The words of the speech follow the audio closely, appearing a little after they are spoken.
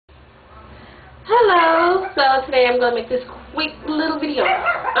Hello. So today I'm gonna make this quick little video.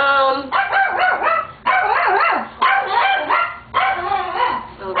 Oh,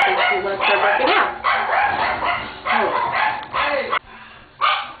 she wants her working out.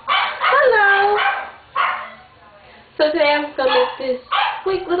 Hello. So today I'm gonna make this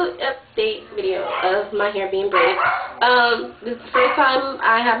quick little update video of my hair being braided. This is the first time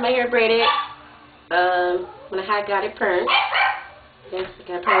I have my hair braided. When I had got it permed. Yes, I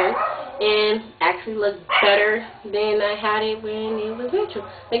got permed. And actually looked better than I had it when it was natural.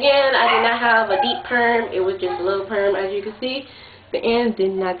 Again, I did not have a deep perm. It was just a little perm, as you can see. The ends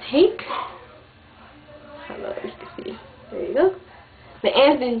did not take. I don't know if you can see. There you go. The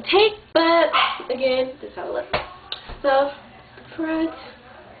ends didn't take, but again, this is how it looks. So, the front.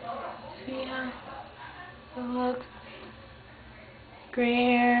 See how it looks. Gray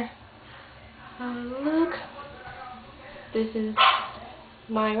hair. How it looks. This is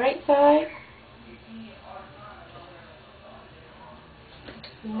my right side.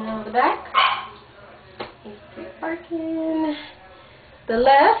 Now the back. Let's see, parking. The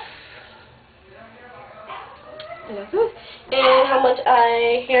left. And that's it. And how much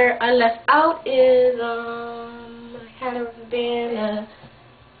hair I left out is I had a band.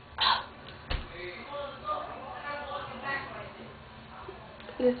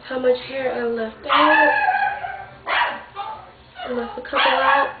 This is how much hair I left out. I left a couple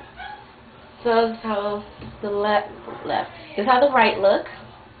out. So this is how the left. This is how the right looks.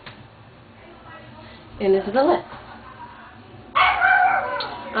 And this is the left.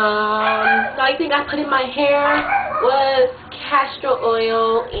 The only thing I put in my hair was castor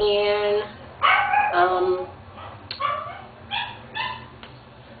oil and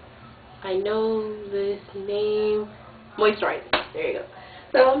I know this name, moisturizer. There you go.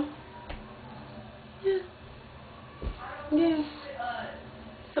 So yeah.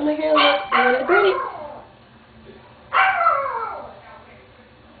 So my hair looks, I'm gonna braid it.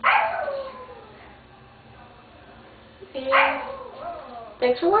 And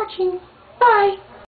thanks for watching. Bye.